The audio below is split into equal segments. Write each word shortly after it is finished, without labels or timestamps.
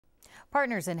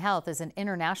Partners in Health is an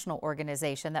international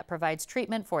organization that provides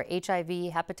treatment for HIV,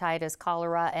 hepatitis,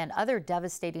 cholera, and other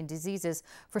devastating diseases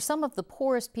for some of the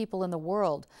poorest people in the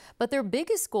world. But their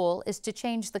biggest goal is to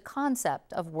change the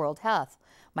concept of World Health.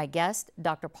 My guest,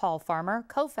 Dr. Paul Farmer,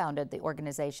 co-founded the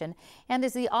organization and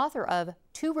is the author of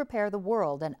To Repair the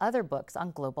World and other books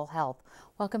on global health.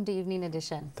 Welcome to Evening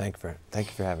Edition. Thank you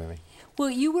for having me. Well,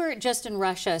 you were just in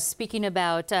Russia speaking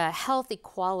about health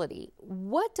equality.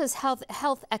 What does health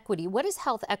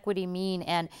equity mean,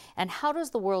 and how does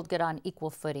the world get on equal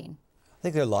footing? I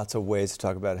think there are lots of ways to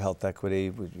talk about health equity.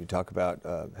 We talk about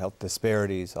health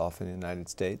disparities often in the United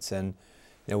States, and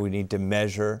we need to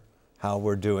measure how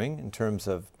we're doing in terms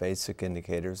of basic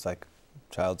indicators like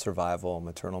child survival,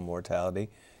 maternal mortality,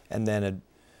 and then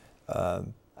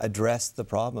address the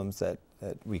problems that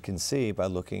we can see by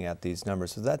looking at these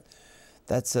numbers. So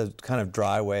that's a kind of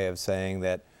dry way of saying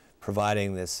that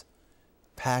providing this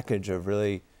package of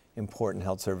really important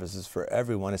health services for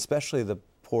everyone, especially the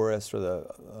poorest or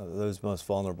those most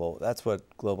vulnerable, that's what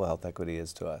global health equity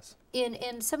is to us.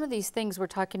 In some of these things we're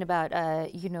talking about,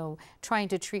 trying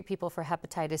to treat people for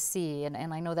hepatitis C, and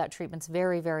I know that treatment's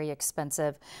very, very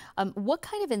expensive. What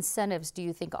kind of incentives do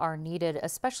you think are needed,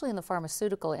 especially in the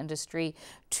pharmaceutical industry,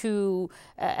 to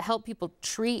help people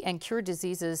treat and cure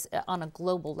diseases on a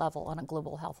global level, on a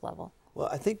global health level? Well,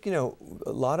 I think, a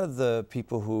lot of the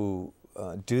people who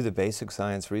do the basic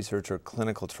science research or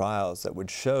clinical trials that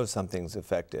would show something's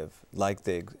effective, like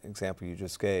the example you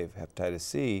just gave, hepatitis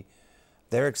C,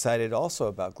 they're excited also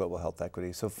about global health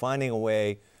equity. So finding a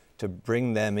way to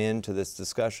bring them into this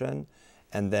discussion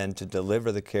and then to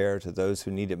deliver the care to those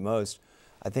who need it most,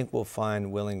 I think we'll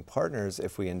find willing partners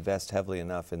if we invest heavily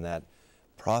enough in that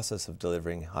process of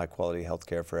delivering high quality health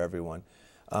care for everyone.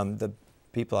 The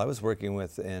people I was working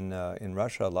with in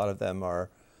Russia, a lot of them are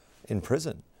in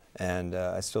prison. And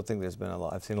I still think there's been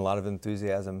I've seen a lot of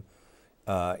enthusiasm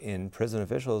in prison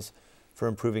officials for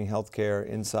improving health care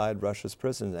inside Russia's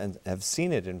prisons, and have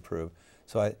seen it improve.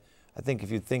 So I think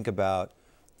if you think about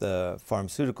the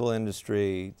pharmaceutical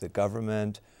industry, the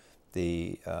government,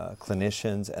 the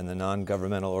clinicians, and the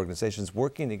non-governmental organizations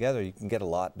working together, you can get a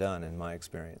lot done, in my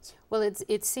experience. Well,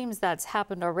 it seems that's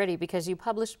happened already, because you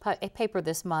published a paper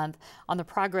this month on the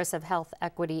progress of health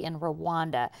equity in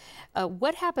Rwanda.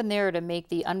 What happened there to make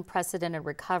the unprecedented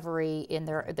recovery in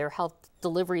their health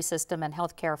delivery system and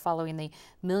health care following the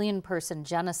million-person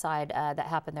genocide that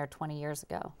happened there 20 years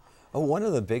ago? One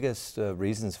of the biggest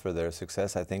reasons for their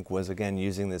success, I think, was, again,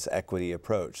 using this equity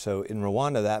approach. So in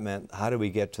Rwanda, that meant, how do we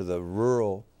get to the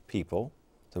rural people,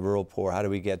 the rural poor? How do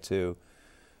we get to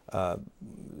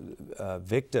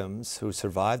victims who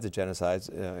survived the genocides,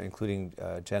 including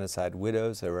genocide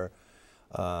widows? There were,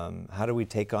 how do we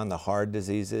take on the hard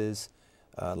diseases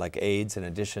like AIDS, in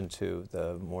addition to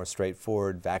the more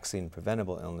straightforward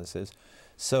vaccine-preventable illnesses?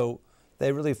 So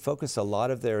they really focused a lot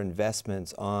of their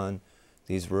investments on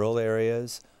these rural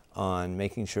areas, on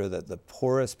making sure that the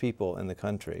poorest people in the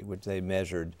country, which they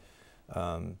measured,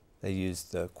 they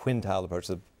used the quintile approach,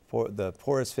 the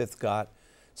poorest fifth got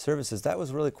services. That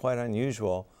was really quite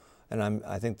unusual, and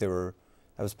I think that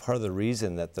was part of the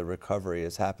reason that the recovery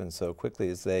has happened so quickly,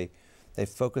 is they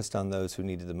focused on those who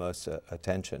needed the most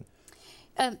attention.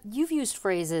 You've used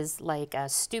phrases like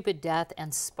stupid death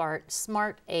and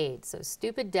smart aid. So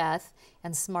stupid death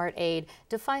and smart aid.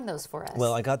 Define those for us.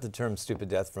 Well, I got the term stupid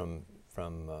death from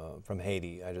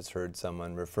Haiti. I just heard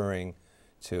someone referring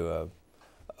to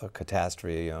a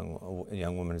catastrophe, a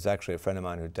young woman who's actually a friend of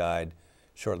mine who died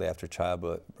shortly after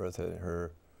childbirth.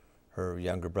 Her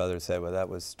younger brother said, well, that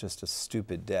was just a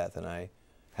stupid death. And I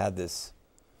had this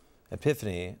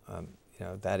epiphany,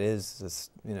 that is,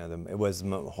 this, it was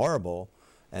horrible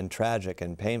and tragic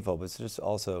and painful, but it's just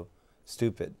also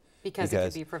stupid. Because it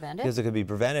could be prevented? Because it could be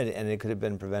prevented, and it could have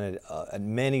been prevented at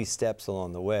many steps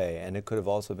along the way, and it could have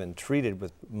also been treated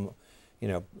with, with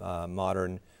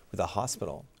a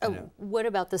hospital. What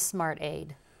about the smart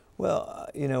aid? Well,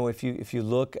 if you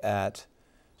look at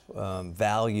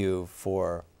value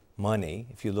for money,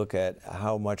 if you look at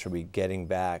how much are we getting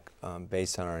back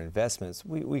based on our investments,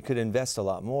 we could invest a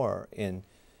lot more in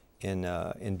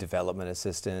development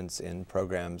assistance, in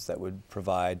programs that would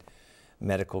provide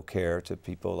medical care to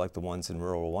people like the ones in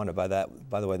rural Rwanda.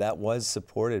 By the way, that was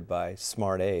supported by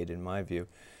smart aid, in my view.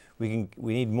 We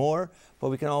need more, but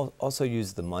we can also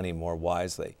use the money more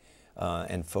wisely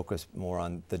and focus more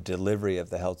on the delivery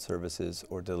of the health services,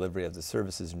 or delivery of the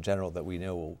services in general that we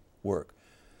know will work.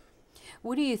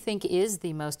 What do you think is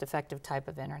the most effective type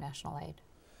of international aid?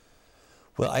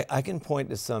 Well, I can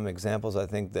point to some examples I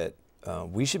think that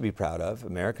we should be proud of,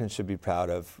 Americans should be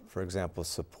proud of, for example,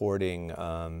 supporting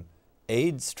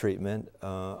AIDS treatment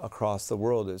across the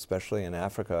world, especially in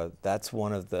Africa. That's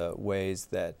one of the ways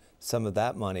that some of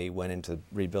that money went into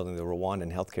rebuilding the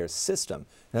Rwandan healthcare system.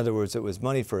 In other words, it was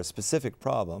money for a specific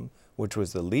problem, which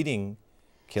was the leading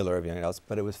killer of young adults,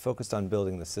 but it was focused on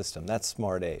building the system. That's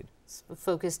smart aid.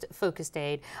 Focused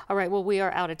aid. All right, well, we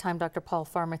are out of time. Dr. Paul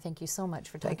Farmer, thank you so much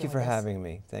for talking with us. Thank you for having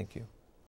me. Thank you.